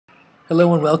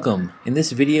Hello and welcome. In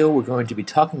this video we're going to be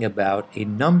talking about a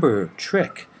number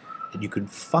trick that you could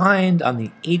find on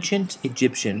the ancient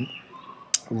Egyptian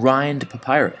Rhind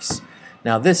Papyrus.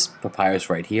 Now this papyrus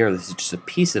right here, this is just a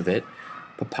piece of it,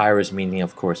 papyrus meaning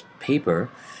of course paper,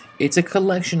 it's a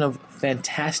collection of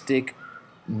fantastic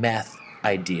math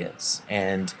ideas,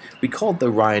 and we call it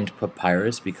the Rhind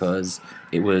Papyrus because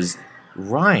it was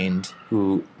Rhind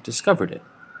who discovered it,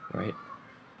 right?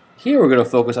 Here we're going to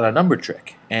focus on a number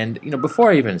trick, and before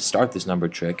I even start this number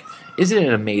trick, isn't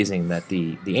it amazing that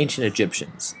the ancient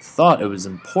Egyptians thought it was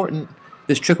important,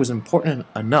 this trick was important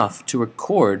enough to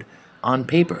record on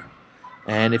paper.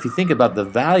 And if you think about the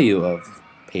value of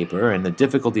paper and the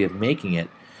difficulty of making it,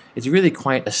 it's really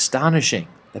quite astonishing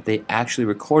that they actually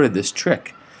recorded this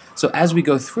trick. So as we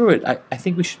go through it, I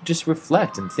think we should just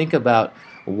reflect and think about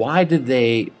why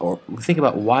they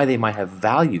might have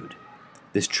valued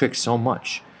this trick so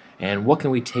much. And what can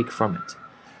we take from it?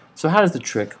 So how does the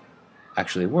trick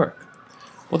actually work?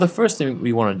 Well, the first thing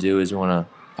we want to do is we want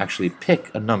to actually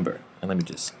pick a number. And let me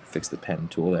just fix the pen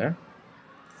tool there.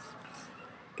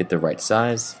 Get the right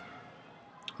size.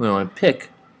 We want to pick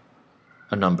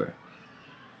a number.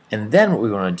 And then what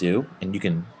we want to do, and you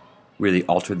can really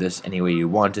alter this any way you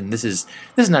want, and this is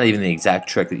not even the exact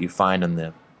trick that you find on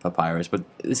the papyrus, but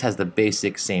this has the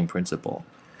basic same principle.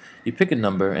 You pick a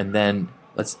number, and then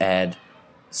let's add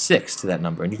 6 to that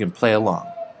number, and you can play along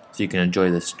so you can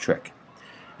enjoy this trick.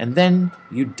 And then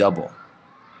you double,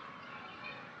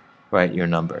 right, your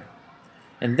number,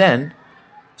 and then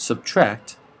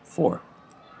subtract 4.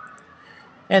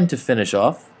 And to finish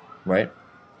off, right,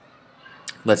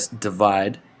 let's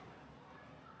divide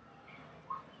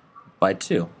by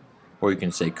 2, or you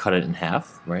can say cut it in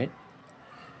half, right?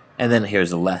 And then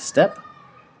here's the last step: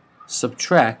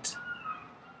 subtract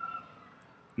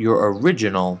your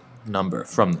original number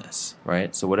from this,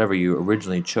 right? So whatever you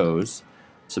originally chose,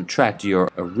 subtract your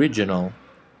original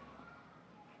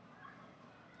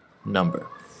number.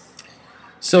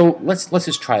 So let's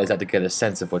just try this out to get a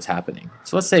sense of what's happening.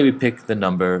 So let's say we pick the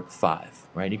number 5,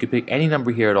 right? You could pick any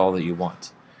number here at all that you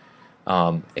want.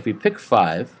 If we pick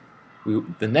 5,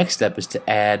 the next step is to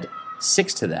add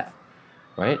 6 to that,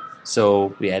 right?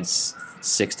 So we add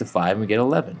 6 to 5 and we get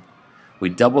 11. We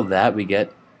double that, we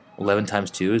get 11 times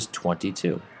 2 is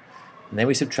 22. And then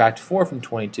we subtract 4 from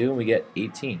 22 and we get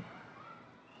 18.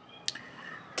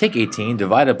 Take 18,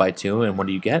 divide it by 2, and what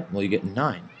do you get? Well, you get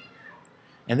 9.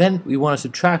 And then we want to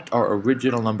subtract our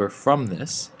original number from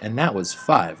this, and that was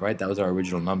 5, right? That was our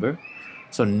original number.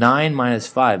 So 9 minus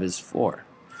 5 is 4.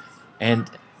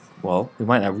 And, well, we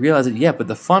might not realize it yet, but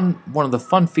one of the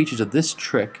fun features of this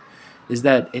trick is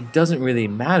that it doesn't really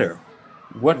matter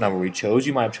what number we chose.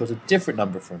 You might have chosen a different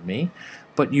number from me,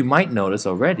 but you might notice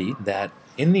already that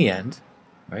in the end,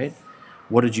 right,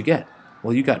 what did you get?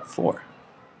 Well, you got 4.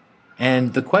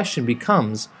 And the question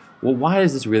becomes, well, why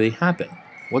does this really happen?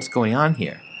 What's going on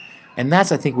here? And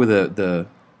that's, I think, where the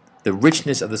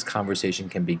richness of this conversation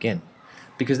can begin,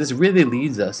 because this really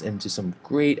leads us into some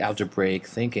great algebraic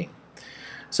thinking.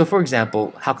 So, for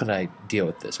example, how can I deal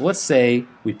with this? Well, let's say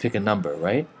we pick a number,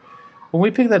 right? When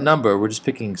we pick that number, we're just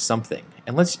picking something,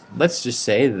 and let's just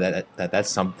say that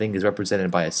something is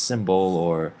represented by a symbol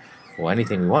or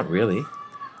anything we want, really.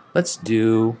 Let's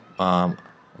do a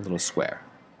little square.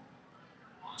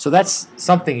 So that's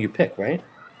something you pick, right?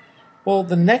 Well,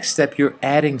 the next step, you're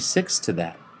adding 6 to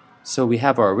that. So we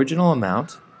have our original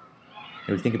amount,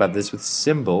 and we think about this with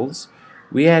symbols.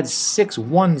 We add 6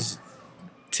 ones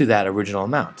to that original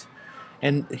amount.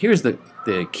 And here's the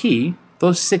key: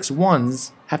 those 6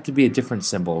 ones have to be a different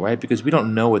symbol, right? Because we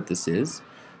don't know what this is.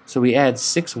 So we add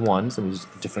 6 ones, and we use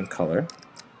a different color,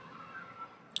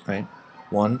 right?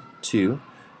 1, 2,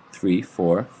 3,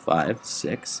 4, 5,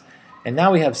 6. And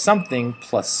now we have something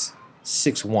plus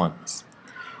 6 ones.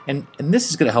 And this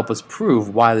is going to help us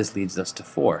prove why this leads us to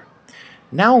 4.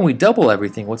 Now when we double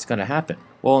everything, what's going to happen?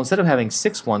 Well, instead of having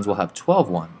 6 ones, we'll have 12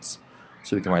 ones.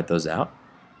 So we can write those out,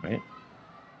 right?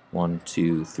 1,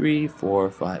 2, 3,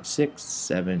 4, 5, 6,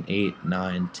 7, 8,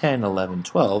 9, 10, 11,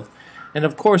 12. And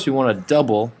of course we want to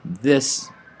double this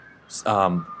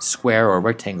square or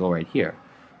rectangle right here.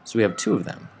 So we have 2 of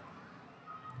them.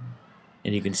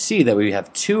 And you can see that we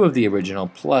have 2 of the original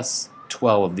plus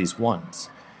 12 of these ones.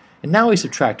 And now we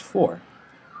subtract 4.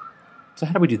 So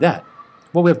how do we do that?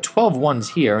 Well, we have 12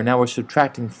 ones here, and now we're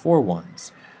subtracting 4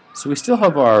 ones. So we still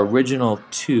have our original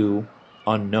 2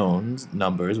 unknowns,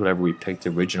 numbers, whatever we picked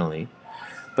originally.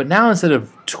 But now instead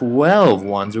of 12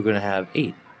 ones, we're going to have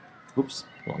 8. Oops,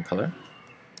 wrong color.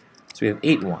 So we have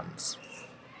 8 ones.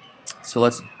 So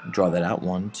let's draw that out.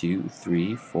 1, 2,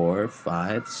 3, 4,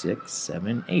 5, 6,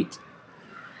 7, 8.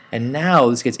 And now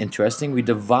this gets interesting. We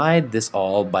divide this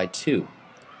all by 2.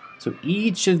 So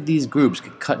each of these groups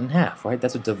get cut in half, right?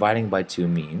 That's what dividing by 2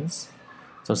 means.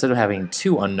 So instead of having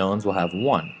 2 unknowns, we'll have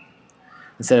 1.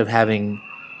 Instead of having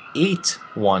 8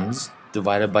 ones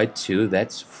divided by 2,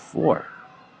 that's 4.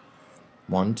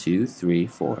 1, 2, 3,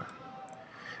 4.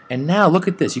 And now look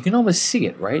at this. You can almost see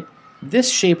it, right? This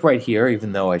shape right here,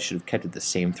 even though I should have kept it the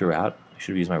same throughout, I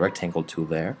should have used my rectangle tool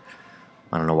there.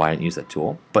 I don't know why I didn't use that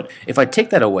tool. But if I take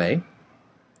that away,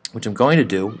 which I'm going to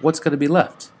do, what's going to be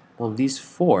left? Well, these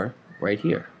 4 right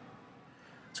here.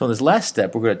 So in this last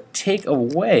step, we're going to take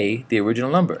away the original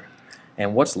number.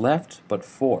 And what's left but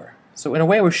 4? So in a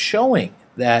way, we're showing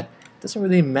that it doesn't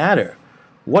really matter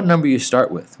what number you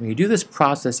start with. When you do this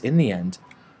process in the end,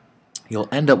 you'll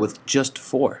end up with just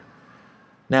 4.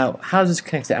 Now, how does this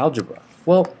connect to algebra?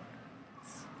 Well,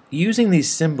 using these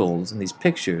symbols and these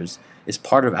pictures is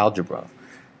part of algebra.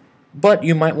 But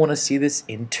you might want to see this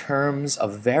in terms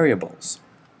of variables,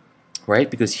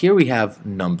 right? Because here we have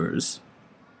numbers.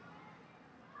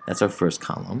 That's our first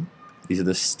column. These are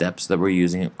the steps that we're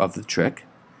using of the trick.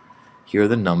 Here are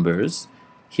the numbers.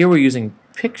 Here we're using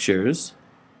pictures.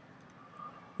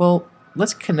 Well,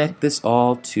 let's connect this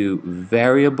all to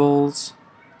variables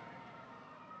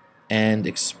and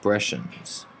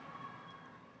expressions,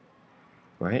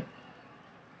 right?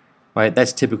 Right,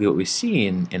 that's typically what we see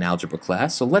in algebra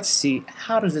class. So let's see,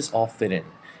 how does this all fit in?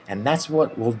 And that's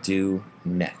what we'll do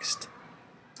next.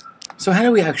 So how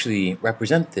do we actually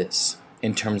represent this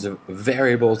in terms of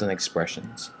variables and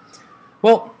expressions?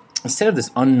 Well, instead of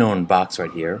this unknown box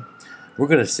right here, we're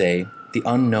going to say the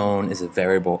unknown is a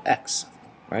variable x.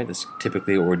 Right? That's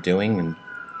typically what we're doing in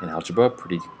algebra,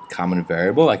 pretty common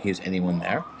variable. I can use any one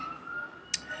there.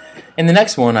 In the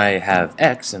next one, I have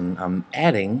x, and I'm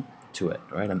adding to it.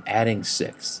 Right? I'm adding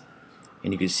 6.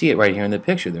 And you can see it right here in the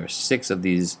picture. There are 6 of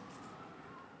these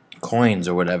coins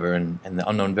or whatever in the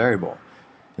unknown variable.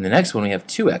 In the next one, we have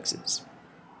 2 x's.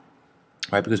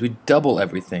 Right? Because we double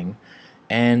everything,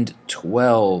 and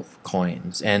 12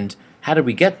 coins. And how did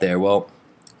we get there? Well,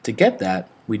 to get that,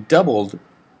 we doubled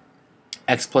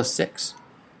x plus 6.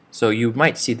 So you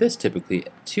might see this typically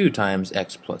 2 times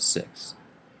x plus 6.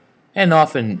 And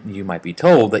often you might be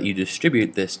told that you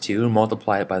distribute this 2 and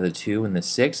multiply it by the 2 and the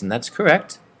 6, and that's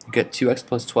correct. You get 2x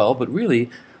plus 12, but really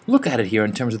look at it here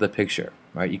in terms of the picture.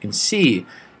 Right? You can see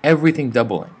everything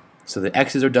doubling. So the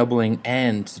x's are doubling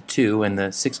and to 2, and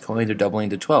the 6 coins are doubling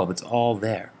to 12. It's all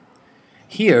there.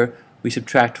 Here we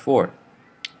subtract 4.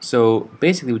 So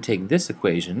basically we take this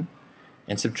equation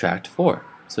and subtract 4.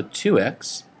 So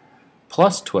 2x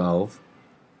plus 12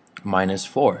 minus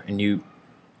 4. And you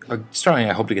are starting,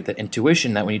 I hope, to get that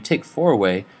intuition that when you take 4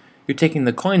 away, you're taking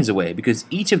the coins away, because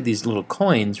each of these little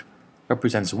coins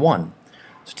represents 1.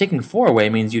 So taking 4 away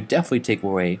means you definitely take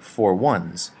away 4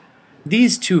 ones.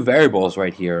 These 2 variables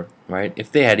right here, right,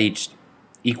 if they had each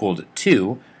equaled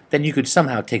 2, then you could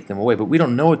somehow take them away, but we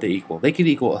don't know what they equal. They could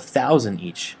equal 1,000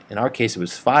 each. In our case, it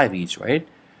was 5 each, right?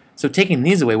 So taking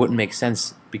these away wouldn't make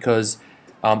sense because,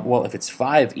 well, if it's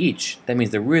 5 each, that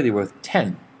means they're really worth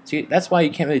 10. See, that's why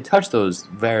you can't really touch those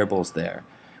variables there.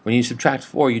 When you subtract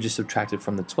 4, you just subtract it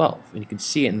from the 12. And you can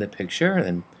see it in the picture,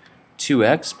 and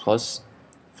 2x plus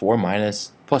 12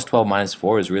 minus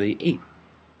 4 is really 8.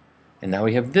 And now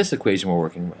we have this equation we're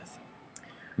working with.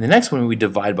 And the next one we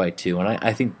divide by 2, and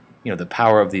I think the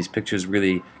power of these pictures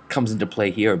really comes into play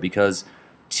here, because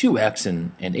 2x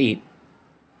and 8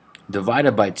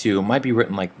 divided by 2 might be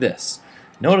written like this.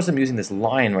 Notice I'm using this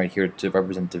line right here to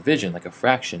represent division, like a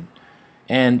fraction.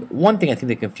 And one thing I think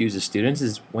that confuses students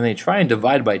is when they try and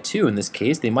divide by 2, in this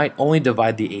case, they might only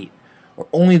divide the 8, or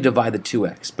only divide the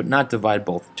 2x, but not divide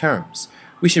both terms.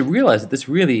 We should realize that this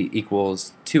really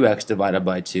equals 2x divided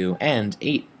by 2 and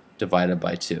 8 divided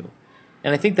by 2.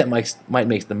 And I think that might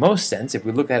make the most sense if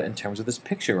we look at it in terms of this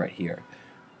picture right here.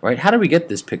 Right? How did we get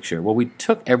this picture? Well, we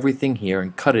took everything here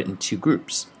and cut it in 2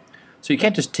 groups. So you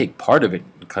can't just take part of it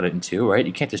and cut it in 2, right?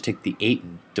 You can't just take the 8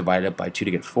 and divide it by 2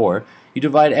 to get 4. You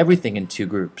divide everything in 2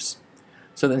 groups.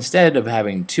 So instead of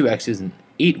having 2 x's and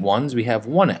 8 ones, we have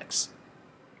 1 x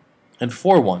and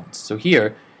 4 ones. So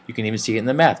here, you can even see it in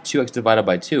the math. 2x divided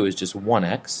by 2 is just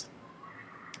 1x.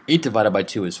 8 divided by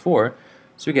 2 is 4.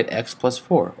 So we get x plus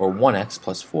 4, or 1x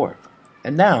plus 4.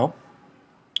 And now,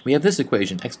 we have this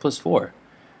equation, x plus 4.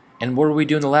 And what do we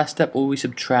do in the last step? Well, we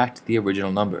subtract the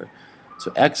original number.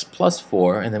 So x plus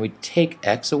 4, and then we take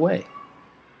x away.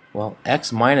 Well,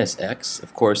 x minus x,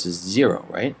 of course, is 0,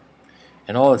 right?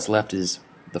 And all that's left is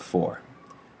the 4.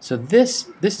 So this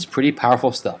is pretty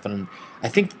powerful stuff. And I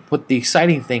think one of the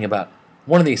exciting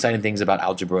things about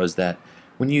algebra is that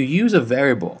when you use a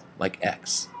variable like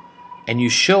x, and you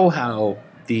show how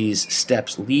these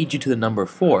steps lead you to the number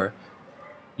 4,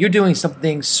 you're doing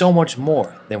something so much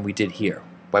more than we did here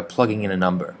by plugging in a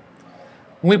number.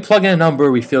 When we plug in a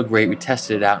number, we feel great, we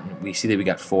tested it out, and we see that we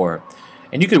got 4.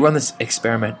 And you could run this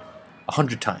experiment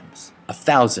 100 times,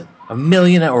 1,000,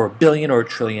 1,000,000 or 1,000,000,000 or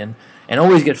 1,000,000,000,000, and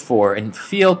always get 4, and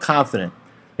feel confident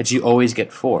that you always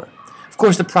get 4. Of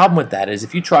course, the problem with that is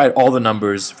if you tried all the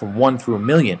numbers from 1 through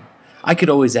 1,000,000, I could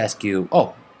always ask you,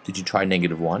 oh, did you try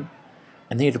 -1?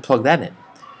 And then you have to plug that in.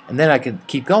 And then I can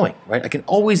keep going, right? I can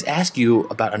always ask you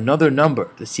about another number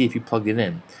to see if you plugged it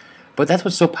in. But that's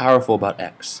what's so powerful about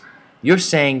x. You're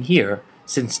saying here,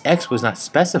 since x was not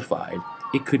specified,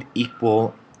 it could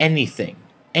equal anything,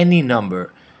 any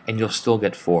number, and you'll still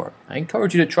get 4. I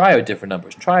encourage you to try out different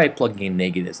numbers. Try plugging in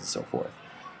negatives and so forth.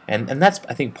 And that's,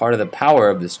 I think, part of the power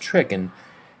of this trick. And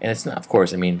it's not, of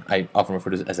course, I mean, I often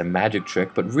refer to it as a magic trick,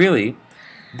 but really,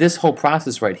 this whole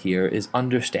process right here is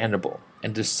understandable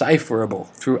and decipherable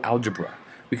through algebra.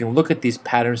 We can look at these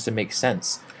patterns to make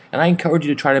sense. And I encourage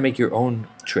you to try to make your own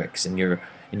tricks and your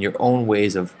own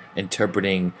ways of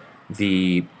interpreting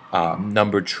the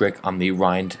number trick on the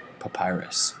Rhind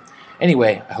Papyrus.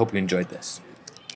 Anyway, I hope you enjoyed this.